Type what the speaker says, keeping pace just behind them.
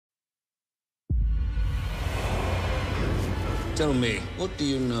Tell me, what do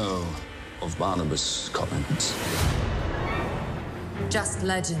you know of Barnabas Collins? Just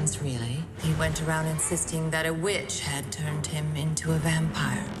legends, really. He went around insisting that a witch had turned him into a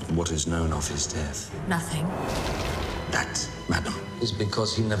vampire. What is known of his death? Nothing. That, madam, is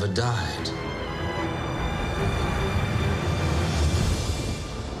because he never died.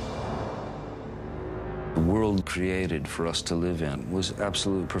 The world created for us to live in was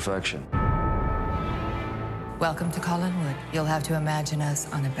absolute perfection. Welcome to Collinwood. You'll have to imagine us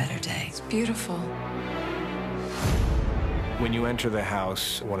on a better day. It's beautiful. When you enter the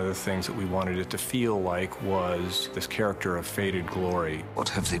house, one of the things that we wanted it to feel like was this character of faded glory. What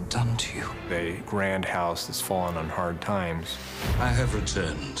have they done to you? A grand house that's fallen on hard times. I have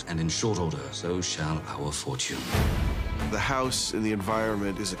returned, and in short order, so shall our fortune. The house and the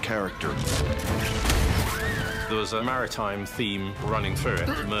environment is a character. There was a maritime theme running through it.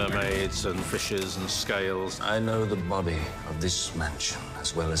 Mermaids and fishes and scales. I know the body of this mansion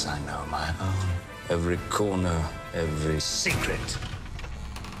as well as I know my own. Every corner, every secret.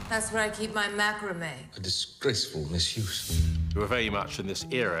 That's where I keep my macrame. A disgraceful misuse. We were very much in this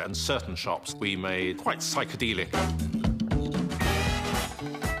era, and certain shops we made quite psychedelic.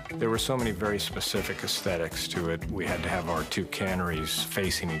 There were so many very specific aesthetics to it. We had to have our two canneries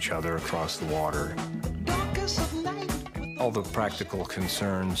facing each other across the water. All the practical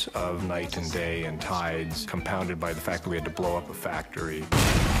concerns of night and day and tides, compounded by the fact that we had to blow up a factory.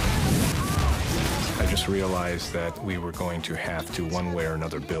 I just realized that we were going to have to, one way or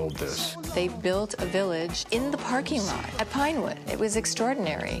another, build this. They built a village in the parking lot at Pinewood. It was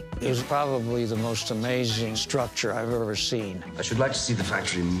extraordinary. It was probably the most amazing structure I've ever seen. I should like to see the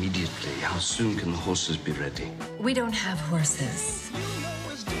factory immediately. How soon can the horses be ready? We don't have horses.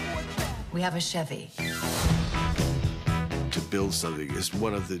 We have a Chevy. To build something is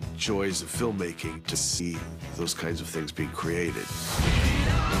one of the joys of filmmaking, to see those kinds of things being created.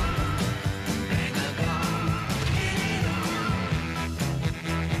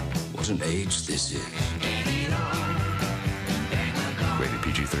 What an age this is. Rated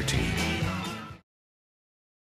PG-13.